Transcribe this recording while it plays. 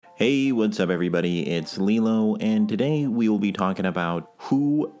Hey, what's up everybody? It's Lilo, and today we will be talking about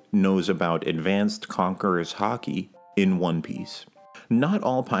who knows about Advanced Conqueror's Haki in One Piece. Not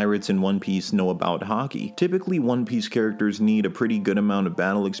all pirates in One Piece know about Haki. Typically, One Piece characters need a pretty good amount of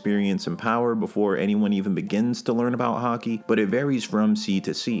battle experience and power before anyone even begins to learn about Haki, but it varies from sea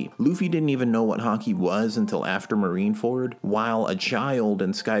to sea. Luffy didn't even know what Haki was until after Marineford, while a child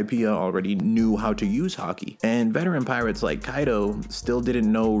in Skypiea already knew how to use Haki. And veteran pirates like Kaido still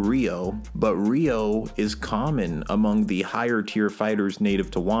didn't know Rio, but Rio is common among the higher tier fighters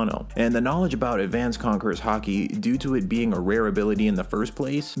native to Wano. And the knowledge about Advanced Conqueror's Haki, due to it being a rare ability in the first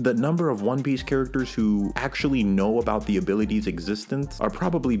place, the number of One Piece characters who actually know about the ability's existence are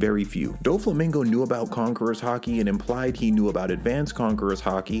probably very few. Doflamingo knew about Conqueror's Haki and implied he knew about Advanced Conqueror's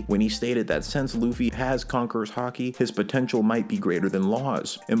Haki when he stated that since Luffy has Conqueror's Haki, his potential might be greater than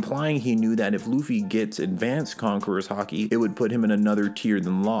Law's, implying he knew that if Luffy gets Advanced Conqueror's Haki, it would put him in another tier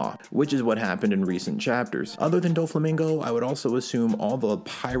than Law, which is what happened in recent chapters. Other than Doflamingo, I would also assume all the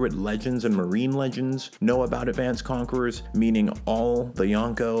pirate legends and marine legends know about Advanced Conquerors, meaning all the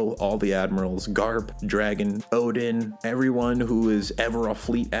Yonko, all the admirals, Garp, Dragon, Odin, everyone who is ever a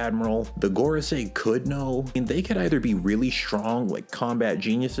fleet admiral. The Gorosei could know, and they could either be really strong, like combat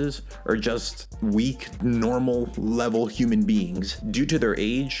geniuses, or just weak, normal level human beings. Due to their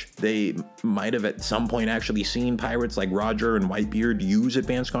age, they might have at some point actually seen pirates like Roger and Whitebeard use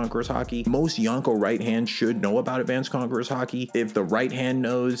Advanced Conqueror's Haki. Most Yonko right hand should know about Advanced Conqueror's Haki. If the right hand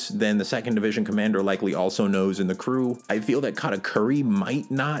knows, then the second division commander likely also knows in the crew. I feel that Katakuri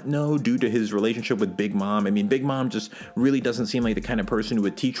might not know due to his relationship with Big Mom. I mean, Big Mom just really doesn't seem like the kind of person who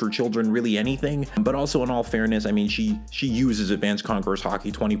would teach her children really anything. But also, in all fairness, I mean, she uses Advanced Conqueror's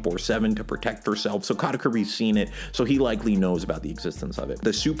Haki 24/7 to protect herself, so Katakuri's seen it, so he likely knows about the existence of it.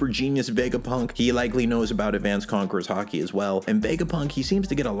 The super genius Vegapunk, he likely knows about Advanced Conqueror's Haki as well. And Vegapunk, he seems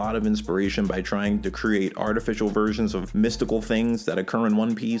to get a lot of inspiration by trying to create artificial versions of mystical things that occur in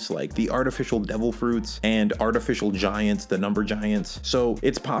One Piece, like the artificial devil fruits and artificial giants, the number giants. So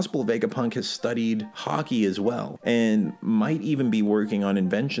it's possible Vegapunk has studied Haki as well, and might even be working on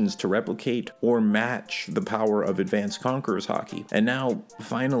inventions to replicate or match the power of Advanced Conqueror's Haki. And now,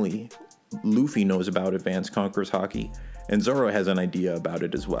 finally, Luffy knows about Advanced Conqueror's Haki, and Zoro has an idea about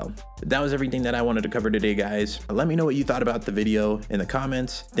it as well. That was everything that I wanted to cover today, guys. Let me know what you thought about the video in the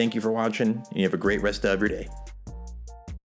comments. Thank you for watching, and you have a great rest of your day.